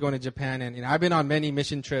Lydia is going to Japan, and I've been on many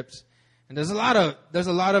mission trips, and there's a lot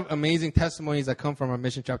of amazing testimonies that come from our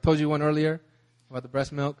mission trip. I told you one earlier about the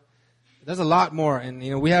breast milk. There's a lot more, and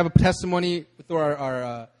you know, we have a testimony through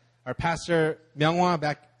our pastor Myunghwa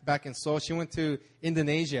back in Seoul. She went to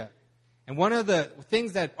Indonesia, and one of the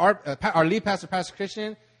things that our lead pastor, Pastor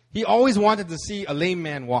Christian, he always wanted to see a lame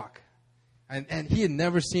man walk, and he had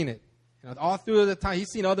never seen it. You know, all through the time,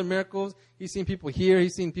 he's seen other miracles. He's seen people heal.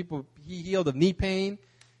 He's seen people he healed of knee pain,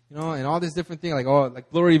 you know, and all these different things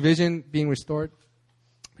like blurry vision being restored.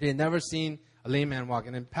 But he had never seen a lame man walk.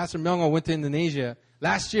 And then Pastor Myunghwa went to Indonesia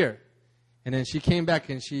last year, and then she came back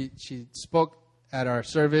and she spoke at our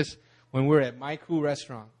service when we were at Maiku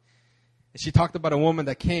restaurant, and she talked about a woman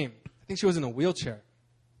that came. I think she was in a wheelchair,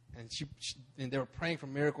 and and they were praying for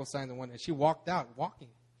miracle signs and wonders. And she walked out walking.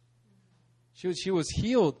 She was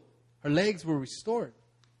healed. Her legs were restored.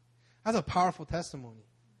 That's a powerful testimony.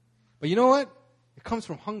 But you know what? It comes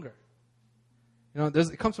from hunger. You know,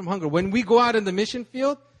 it comes from hunger. When we go out in the mission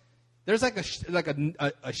field, there's like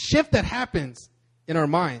a shift that happens in our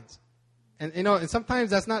minds. And you know, and sometimes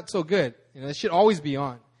that's not so good. You know, it should always be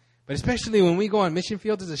on. But especially when we go on mission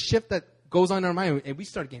field, there's a shift that goes on in our mind, and we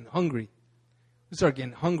start getting hungry. We start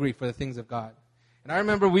getting hungry for the things of God. And I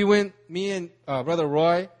remember we went, me and Brother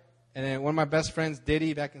Roy, and then one of my best friends,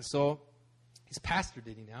 Diddy, back in Seoul. He's Pastor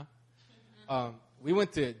Diddy now. We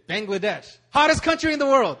went to Bangladesh, hottest country in the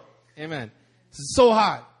world. Amen. It's so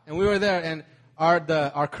hot, and we were there. And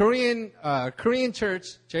our Korean church,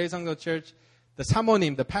 Jerisangdo Church, the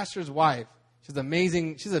samonim, the pastor's wife, she's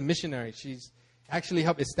amazing. She's a missionary. She's actually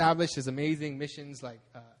helped establish this amazing missions like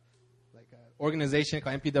organization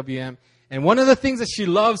called MPWM. And one of the things that she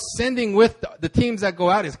loves sending with the teams that go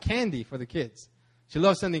out is candy for the kids. She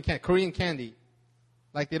loves sending Korean candy.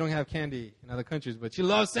 Like they don't have candy in other countries, but she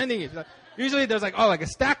loves sending it. Usually there's like a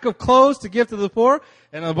stack of clothes to give to the poor,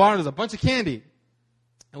 and on the bottom there's a bunch of candy.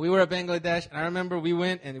 And we were at Bangladesh, and I remember we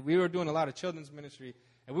went, and we were doing a lot of children's ministry,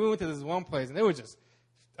 and we went to this one place, and they were just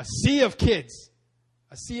a sea of kids.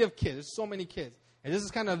 A sea of kids. There's so many kids. And this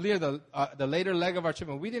is kind of near the later leg of our trip,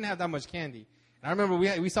 and we didn't have that much candy. And I remember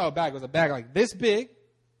we saw a bag. It was a bag like this big.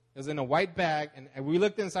 It was in a white bag, and we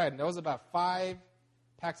looked inside, and there was about 5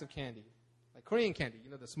 packs of candy. Like Korean candy,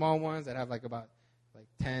 the small ones that have about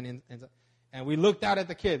 10 and we looked out at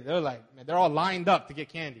the kids. They're like, man, they're all lined up to get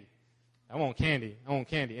candy. I want candy. I want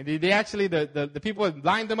candy. And they actually, the people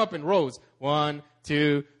lined them up in rows. 1,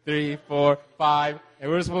 2, 3, 4, 5. And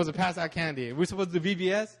we were supposed to pass out candy. And we're supposed to do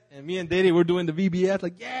VBS. And me and Diddy were doing the VBS.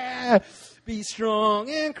 Like, yeah, be strong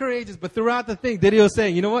and courageous. But throughout the thing, Diddy was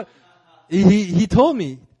saying, you know what? He told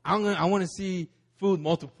me, I want to see food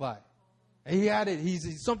multiply. And he had it.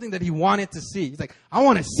 He's something that he wanted to see. He's like, I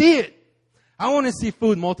want to see it. I want to see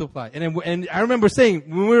food multiply. And I remember saying,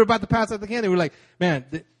 when we were about to pass out the candy, we were like, man,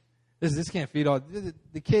 this can't feed all.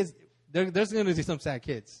 The kids, there's going to be some sad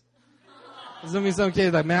kids. There's going to be some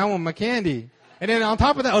kids like, man, I want my candy. And then on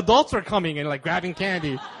top of that, adults are coming and grabbing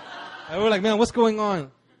candy. And we're like, man, what's going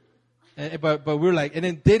on? But we're like, and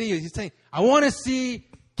then Diddy, he's saying, I want to see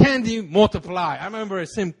candy multiply. I remember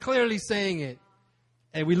him clearly saying it.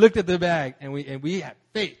 And we looked at the bag and we had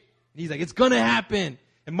faith. And he's like, it's going to happen.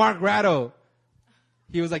 And Mark Ratto,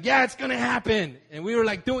 he was like, yeah, it's going to happen. And we were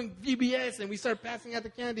like doing VBS and we started passing out the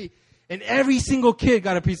candy. And every single kid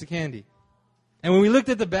got a piece of candy. And when we looked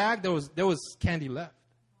at the bag, there was candy left.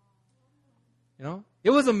 It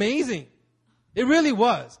was amazing. It really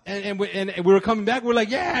was. And we were coming back. We're like,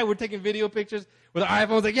 yeah, we're taking video pictures with our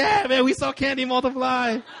iPhones. Like, yeah, man, we saw candy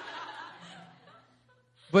multiply.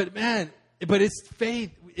 But it's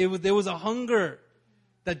faith. There was a hunger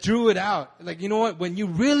that drew it out. Like, you know what? When you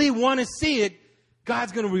really want to see it,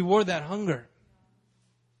 God's going to reward that hunger.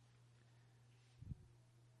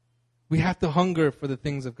 We have to hunger for the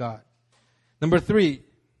things of God. Number 3,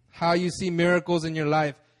 how you see miracles in your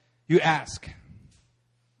life, you ask.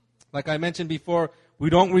 Like I mentioned before, we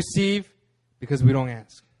don't receive because we don't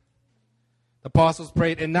ask. The apostles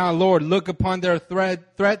prayed, and now, Lord, look upon their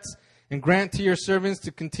threats and grant to your servants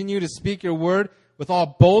to continue to speak your word with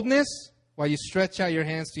all boldness while you stretch out your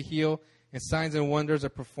hands to heal, and signs and wonders are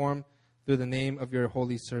performed through the name of your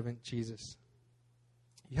holy servant, Jesus.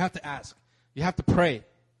 You have to ask. You have to pray.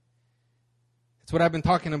 It's what I've been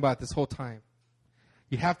talking about this whole time.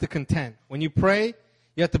 You have to contend. When you pray,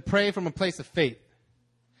 you have to pray from a place of faith.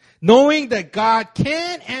 Knowing that God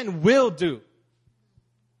can and will do.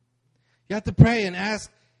 You have to pray and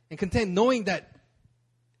ask and contend, knowing that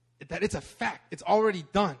it's a fact. It's already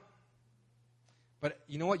done. But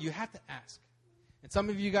you know what? You have to ask. And some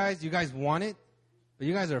of you guys want it, but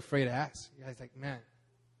you guys are afraid to ask. You guys are like, man,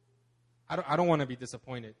 I don't want to be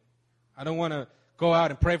disappointed. I don't want to go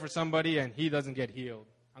out and pray for somebody and he doesn't get healed.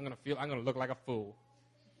 I'm going to look like a fool.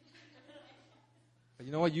 But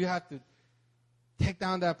you know what? You have to take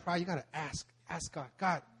down that pride. You got to ask God.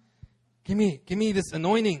 God, give me this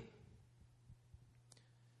anointing.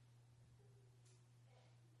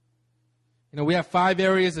 We have 5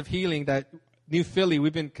 areas of healing that New Philly,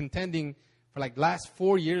 we've been contending for last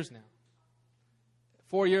 4 years now.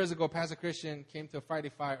 4 years ago, Pastor Christian came to a Friday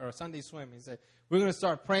fire or a Sunday swim. He said, we're going to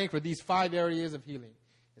start praying for these 5 areas of healing.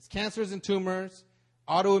 It's cancers and tumors,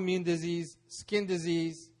 autoimmune disease, skin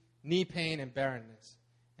disease, knee pain, and barrenness.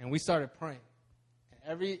 And we started praying.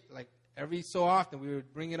 And every so often, we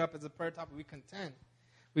would bring it up as a prayer topic. We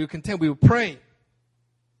would contend. We would pray.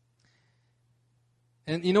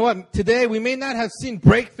 And you know what? Today, we may not have seen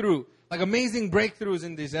breakthrough, amazing breakthroughs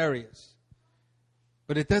in these areas.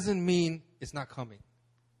 But it doesn't mean it's not coming.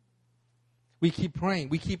 We keep praying.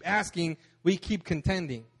 We keep asking. We keep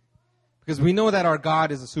contending. Because we know that our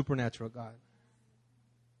God is a supernatural God.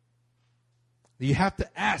 You have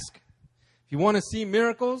to ask. If you want to see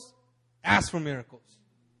miracles, ask for miracles.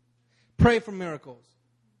 Pray for miracles.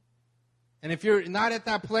 And if you're not at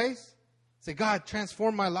that place, say, God,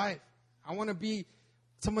 transform my life. I want to be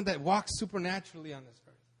someone that walks supernaturally on this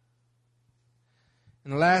earth.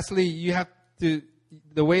 And lastly, you have to,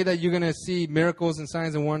 the way that you're going to see miracles and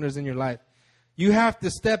signs and wonders in your life, you have to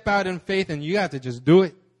step out in faith and you have to just do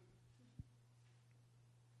it.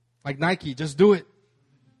 Like Nike, just do it.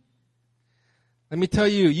 Let me tell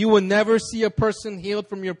you, you will never see a person healed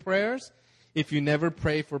from your prayers if you never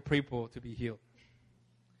pray for people to be healed.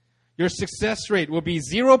 Your success rate will be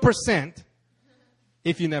 0%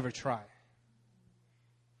 if you never try.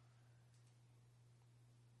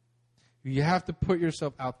 You have to put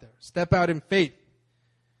yourself out there. Step out in faith.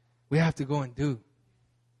 We have to go and do.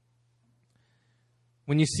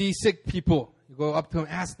 When you see sick people, you go up to them,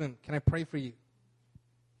 ask them, can I pray for you?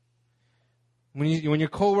 When your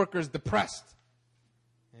coworker is depressed,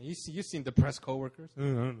 and you've seen depressed coworkers.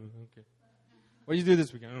 Okay. What do you do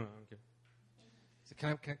this weekend? I don't know. Okay. So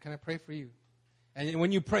can I pray for you? And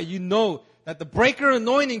when you pray, you know that the breaker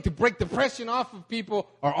anointing to break depression off of people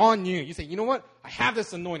are on you. You say, you know what? I have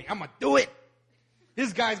this anointing. I'm going to do it.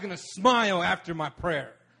 This guy's going to smile after my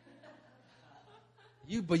prayer.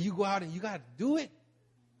 But you go out and you got to do it.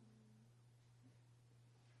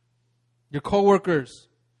 Your coworkers,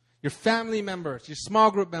 your family members, your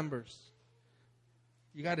small group members.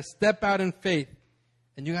 You got to step out in faith,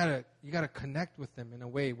 and you got to connect with them in a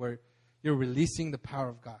way where you're releasing the power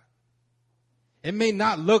of God. It may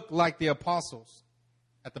not look like the apostles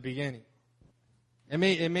at the beginning. It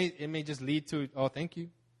may just lead to, oh, thank you.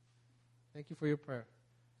 Thank you for your prayer.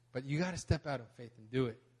 But you got to step out in faith and do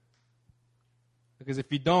it. Because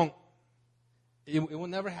if you don't, it will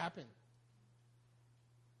never happen.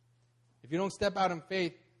 If you don't step out in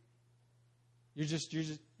faith,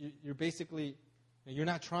 you're basically, you're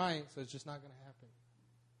not trying, so it's just not going to happen.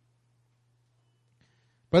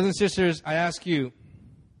 Brothers and sisters, I ask you,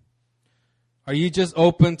 are you just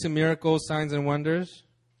open to miracles, signs, and wonders?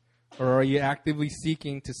 Or are you actively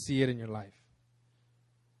seeking to see it in your life?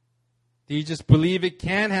 Do you just believe it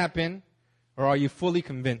can happen? Or are you fully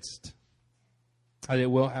convinced that it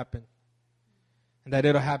will happen? And that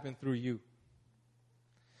it'll happen through you?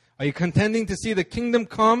 Are you contending to see the kingdom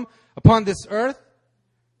come upon this earth?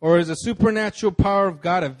 Or is the supernatural power of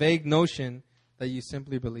God a vague notion that you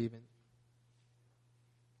simply believe in?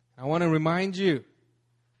 I want to remind you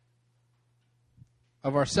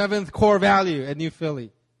of our 7th core value at New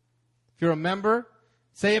Philly. If you're a member,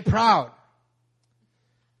 say it proud.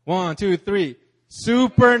 1, 2, 3.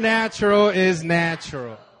 Supernatural is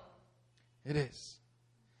natural. It is.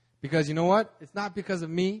 Because you know what? It's not because of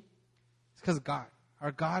me. It's because of God.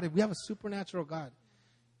 Our God, we have a supernatural God.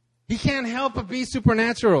 He can't help but be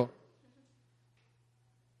supernatural.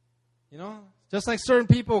 You know? Just like certain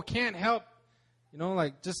people can't help,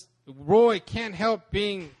 like just Roy can't help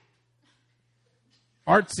being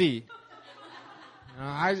artsy.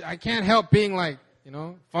 I can't help being like,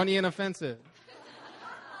 funny and offensive.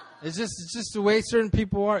 It's just the way certain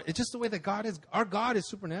people are. It's just the way that God is. Our God is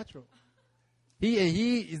supernatural.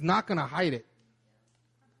 He is not going to hide it.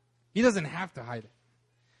 He doesn't have to hide it.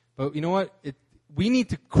 But you know what? We need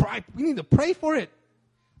to cry. We need to pray for it.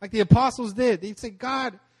 Like the apostles did. They'd say,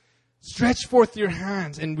 God, stretch forth your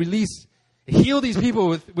hands and heal these people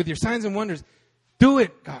with your signs and wonders. Do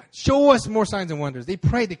it, God. Show us more signs and wonders. They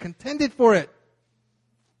prayed. They contended for it.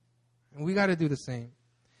 And we got to do the same.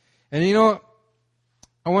 And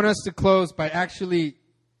I want us to close by actually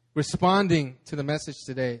responding to the message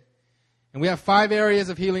today. And we have 5 areas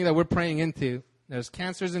of healing that we're praying into. There's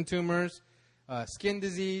cancers and tumors, skin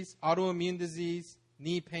disease, autoimmune disease,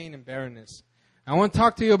 knee pain, and barrenness. I want to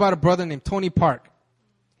talk to you about a brother named Tony Park.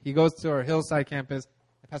 He goes to our Hillside campus.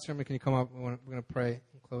 Pastor Herman, can you come up? We're going to pray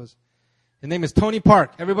and close. His name is Tony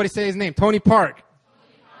Park. Everybody say his name. Tony Park.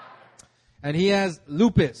 Tony Park. And he has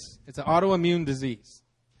lupus. It's an autoimmune disease.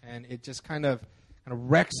 And it just kind of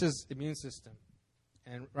wrecks his immune system.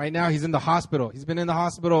 And right now he's in the hospital. He's been in the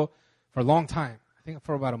hospital for a long time. I think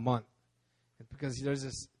for about a month. Because there's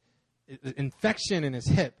this infection in his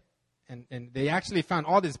hip. And they actually found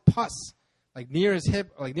all this pus like near his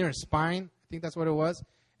hip, like near his spine. I think that's what it was.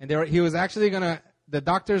 And he was actually going to, the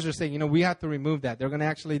doctors are saying, we have to remove that. They're going to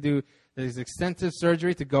actually do this extensive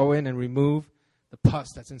surgery to go in and remove the pus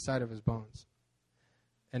that's inside of his bones.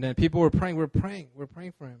 And then people were praying. We're praying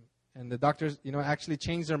for him. And the doctors, actually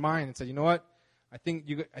changed their mind and said, you know what? I think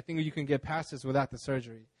you can get past this without the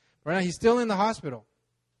surgery. But right now he's still in the hospital.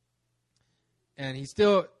 And he's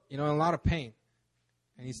still, in a lot of pain.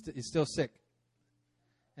 And he's still sick.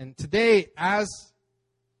 And today, as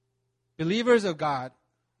believers of God,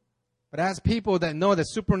 but as people that know that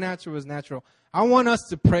supernatural is natural, I want us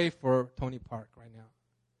to pray for Tony Park right now.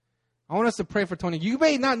 I want us to pray for Tony. You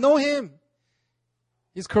may not know him.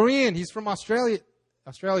 He's Korean. He's from Australia.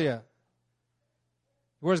 He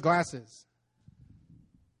wears glasses.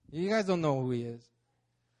 You guys don't know who he is.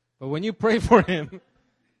 But when you pray for him,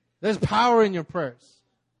 there's power in your prayers.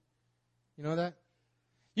 You know that?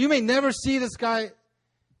 You may never see this guy.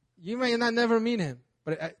 You may not never meet him.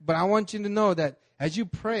 But I want you to know that as you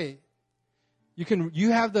pray,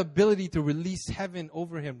 you have the ability to release heaven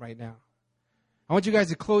over him right now. I want you guys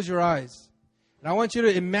to close your eyes. And I want you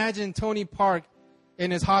to imagine Tony Park in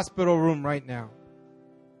his hospital room right now.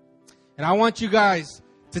 And I want you guys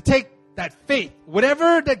to take that faith,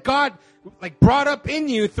 whatever that God brought up in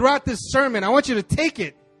you throughout this sermon, I want you to take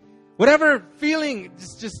it. Whatever feeling,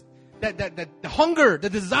 just that the hunger, the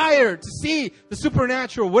desire to see the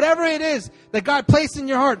supernatural, whatever it is that God placed in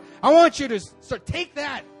your heart, I want you to take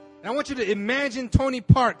that. And I want you to imagine Tony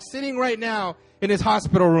Park sitting right now in his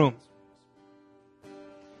hospital room.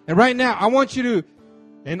 And right now, I want you to,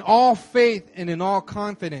 in all faith and in all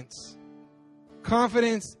confidence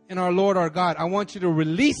in our Lord, our God, I want you to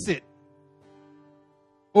release it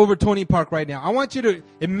over Tony Park right now. I want you to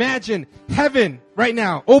imagine heaven right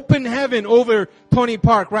now, open heaven over Tony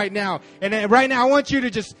Park right now. And right now, I want you to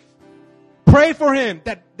just pray for him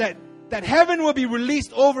that heaven will be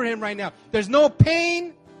released over him right now. There's no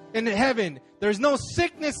pain in heaven. There's no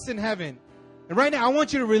sickness in heaven. And right now, I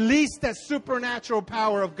want you to release that supernatural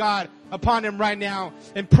power of God upon him right now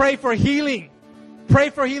and pray for healing. Pray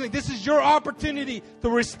for healing. This is your opportunity to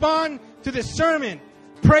respond to this sermon.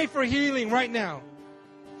 Pray for healing right now.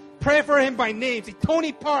 Pray for him by name. Say,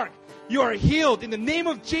 Tony Park, you are healed in the name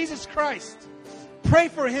of Jesus Christ. Pray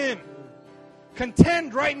for him.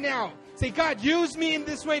 Contend right now. Say, God, use me in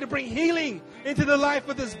this way to bring healing into the life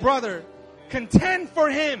of this brother. Contend for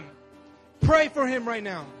him. Pray for him right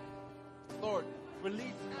now. Lord,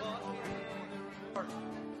 release love here.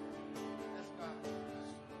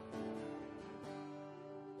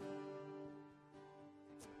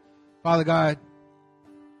 Father God,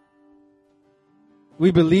 we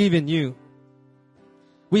believe in you.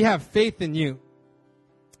 We have faith in you.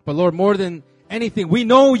 But Lord, more than anything, we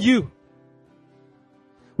know you.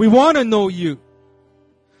 We want to know you.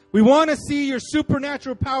 We want to see your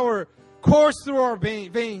supernatural power course through our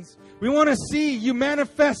veins. We want to see you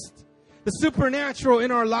manifest the supernatural in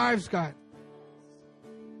our lives, God.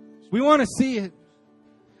 We want to see it.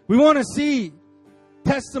 We want to see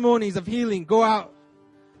testimonies of healing go out.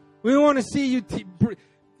 We want to see you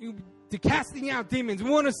casting out demons.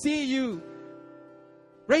 We want to see you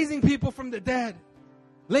raising people from the dead,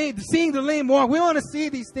 seeing the lame walk. We want to see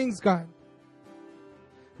these things, God.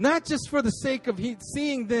 Not just for the sake of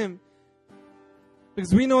seeing them,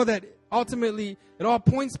 because we know that ultimately it all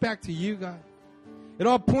points back to you, God. It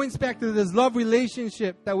all points back to this love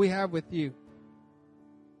relationship that we have with you.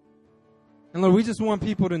 And Lord, we just want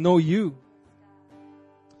people to know you.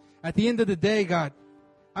 At the end of the day, God,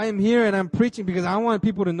 I am here and I'm preaching because I want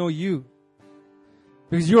people to know you.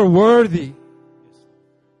 Because you're worthy.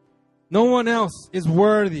 No one else is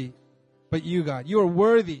worthy but you, God. You are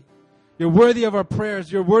worthy. You're worthy of our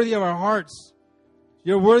prayers. You're worthy of our hearts.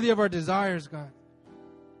 You're worthy of our desires, God.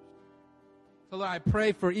 So Lord, I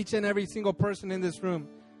pray for each and every single person in this room.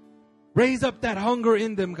 Raise up that hunger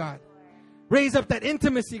in them, God. Raise up that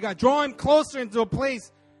intimacy, God. Draw them closer into a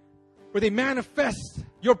place where they manifest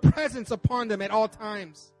your presence upon them at all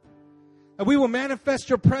times. And we will manifest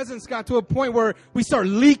your presence, God, to a point where we start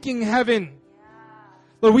leaking heaven.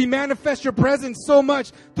 Lord, we manifest your presence so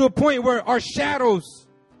much to a point where our shadows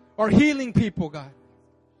are healing people, God.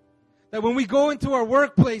 That when we go into our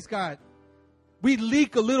workplace, God, we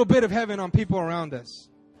leak a little bit of heaven on people around us.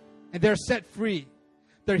 And they're set free.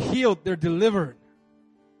 They're healed. They're delivered.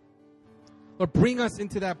 Lord, bring us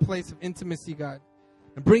into that place of intimacy, God.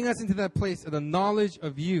 And bring us into that place of the knowledge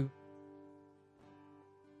of you.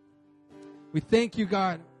 We thank you,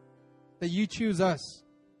 God, that you choose us.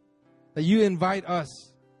 That you invite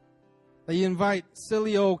us. That you invite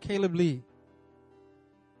silly old Caleb Lee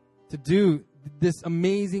to do this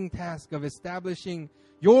amazing task of establishing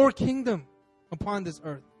your kingdom upon this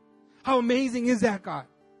earth. How amazing is that, God?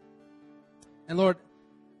 And Lord,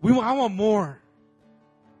 I want more.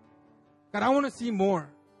 God, I want to see more.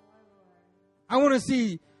 I want to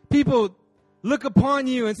see people look upon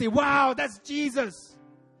you and say, wow, that's Jesus.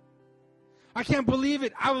 I can't believe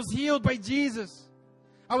it. I was healed by Jesus.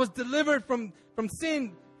 I was delivered from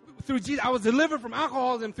sin through Jesus. I was delivered from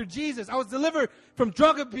alcoholism through Jesus. I was delivered from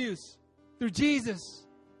drug abuse through Jesus.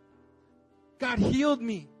 God healed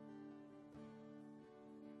me.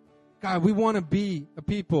 God, we want to be a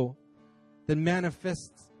people that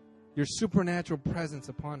manifests your supernatural presence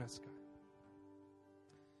upon us, God.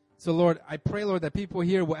 So, Lord, I pray, Lord, that people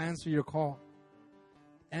here will answer your call.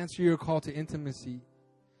 Answer your call to intimacy.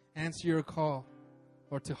 Answer your call,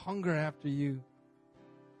 Lord, to hunger after you.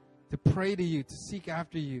 To pray to you, to seek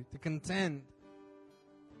after you, to contend.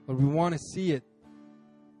 Lord, we want to see it.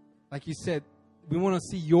 Like you said, we want to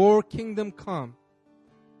see your kingdom come.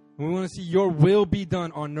 And we want to see your will be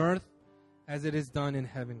done on earth as it is done in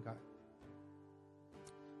heaven, God.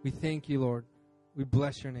 We thank you, Lord. We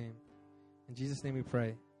bless your name. In Jesus' name we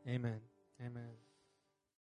pray. Amen. Amen.